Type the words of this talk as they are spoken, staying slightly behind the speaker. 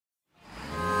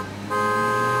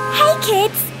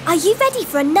kids, are you ready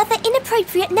for another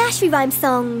inappropriate nursery rhyme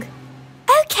song?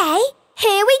 Okay,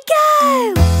 here we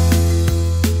go!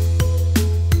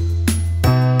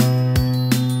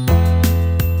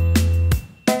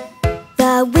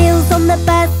 The wheels on the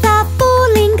bus are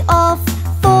falling off,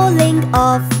 falling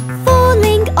off,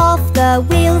 falling off. The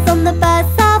wheels on the bus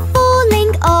are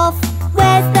falling off.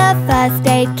 Where's the first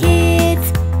aid kit?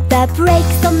 The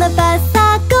brakes on the bus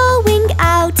are going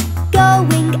out,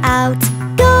 going out,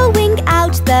 going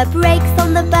out. The brakes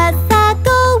on the bus are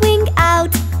going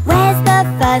out. Where's the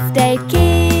first aid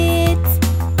kit?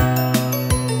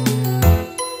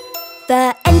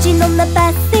 The engine on the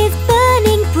bus is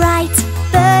burning bright,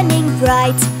 burning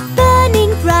bright,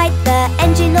 burning bright. The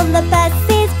engine on the bus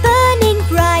is burning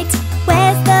bright.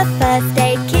 Where's the first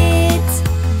aid kit?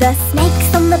 The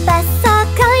snakes on the bus are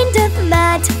kind of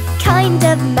mad, kind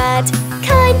of mad,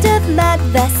 kind of mad.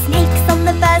 The snakes on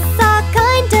the bus are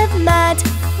kind of mad.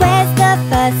 Where's the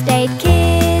first aid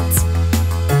kit?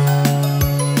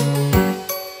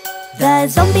 The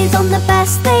zombies on the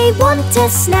bus, they want a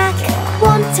snack,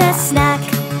 want a snack,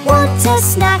 want a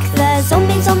snack. The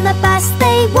zombies on the bus,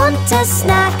 they want a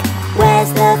snack.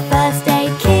 Where's the first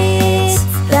aid kit?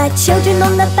 The children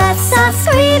on the bus are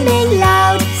screaming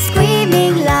loud,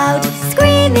 screaming loud,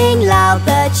 screaming loud.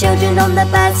 The children on the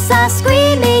bus are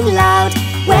screaming loud.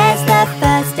 Where's the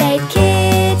first aid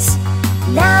kit?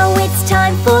 Now it's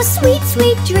time for sweet,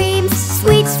 sweet dreams,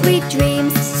 sweet, sweet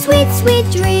dreams, sweet, sweet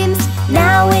dreams.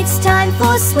 Now it's time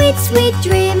for sweet, sweet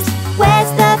dreams.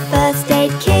 Where's the first